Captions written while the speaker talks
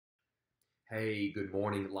Hey, good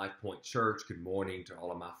morning, Life Point Church. Good morning to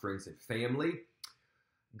all of my friends and family.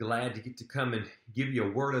 Glad to get to come and give you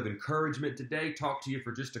a word of encouragement today, talk to you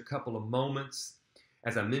for just a couple of moments.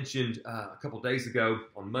 As I mentioned a couple of days ago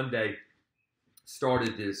on Monday,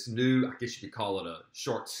 started this new, I guess you could call it a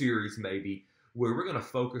short series maybe, where we're going to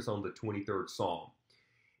focus on the 23rd Psalm.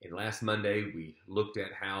 And last Monday, we looked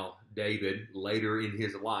at how David, later in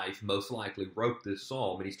his life, most likely wrote this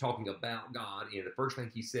psalm. And he's talking about God. And the first thing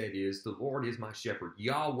he said is, the Lord is my shepherd.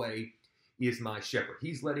 Yahweh is my shepherd.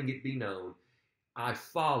 He's letting it be known. I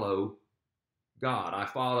follow God. I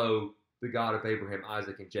follow the God of Abraham,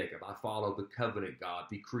 Isaac, and Jacob. I follow the covenant God,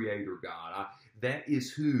 the creator God. That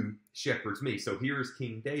is who shepherds me. So here is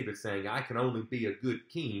King David saying, I can only be a good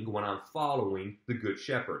king when I'm following the good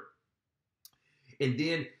shepherd. And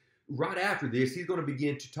then right after this, he's going to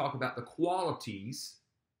begin to talk about the qualities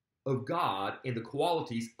of God and the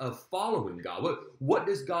qualities of following God. What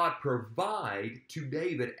does God provide to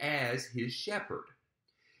David as his shepherd?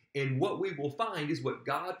 And what we will find is what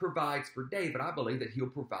God provides for David, I believe that he'll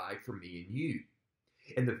provide for me and you.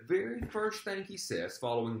 And the very first thing he says,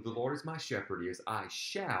 following the Lord is my shepherd, is I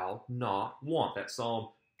shall not want. That's Psalm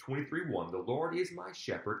 23:1. The Lord is my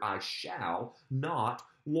shepherd, I shall not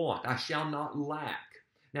want. I shall not lack.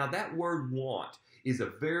 Now that word want is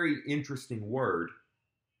a very interesting word.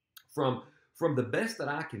 From the best that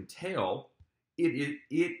I can tell, it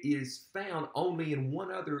is found only in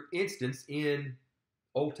one other instance in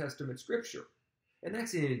Old Testament Scripture. And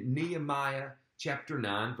that's in Nehemiah chapter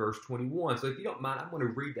 9, verse 21. So if you don't mind, I'm going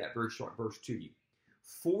to read that very short verse to you.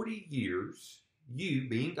 40 years, you,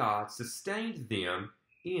 being God, sustained them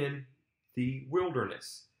in the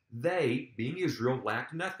wilderness. They, being Israel,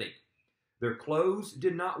 lacked nothing. Their clothes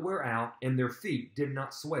did not wear out, and their feet did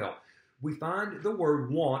not swell. We find the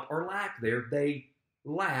word want or lack there. They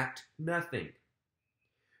lacked nothing.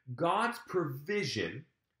 God's provision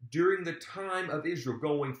during the time of Israel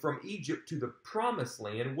going from Egypt to the promised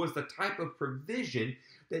land was the type of provision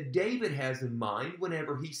that David has in mind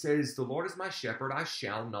whenever he says, the Lord is my shepherd, I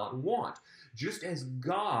shall not want. Just as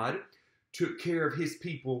God took care of his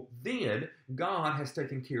people then, God has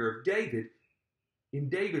taken care of David in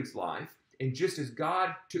David's life. And just as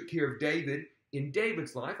God took care of David in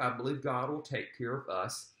David's life, I believe God will take care of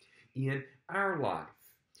us in our life.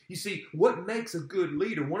 You see, what makes a good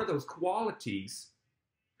leader, one of those qualities,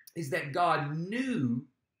 is that God knew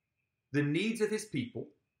the needs of his people,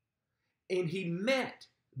 and he met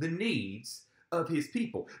the needs of his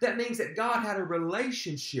people. That means that God had a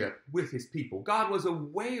relationship with his people. God was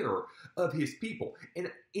aware of his people. And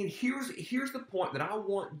here's the point that I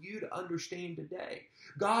want you to understand today.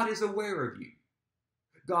 God is aware of you.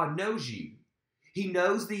 God knows you. He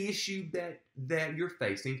knows the issue that you're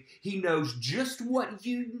facing. He knows just what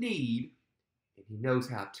you need, and he knows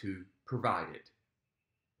how to provide it.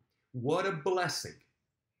 What a blessing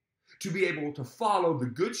to be able to follow the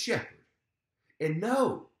Good Shepherd and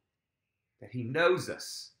know that he knows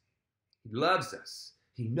us, he loves us,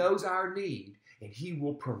 he knows our need, and he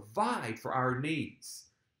will provide for our needs.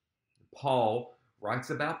 Paul writes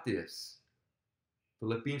about this.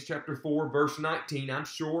 Philippians chapter 4, verse 19. I'm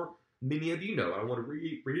sure many of you know. I want to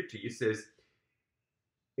read it to you. It says,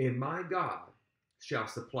 and my God shall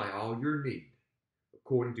supply all your need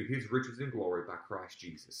according to his riches and glory by Christ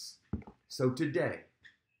Jesus. So today,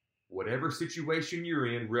 whatever situation you're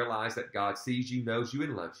in, realize that God sees you, knows you,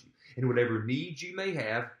 and loves you. And whatever needs you may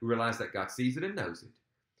have, realize that God sees it and knows it.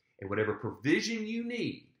 And whatever provision you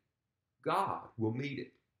need, God will meet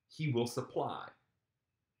it. He will supply.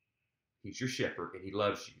 He's your shepherd, and he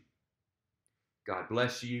loves you. God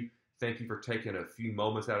bless you. Thank you for taking a few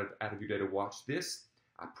moments out of your day to watch this.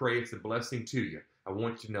 I pray it's a blessing to you. I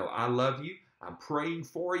want you to know I love you. I'm praying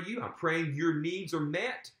for you. I'm praying your needs are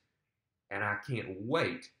met. And I can't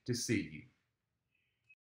wait to see you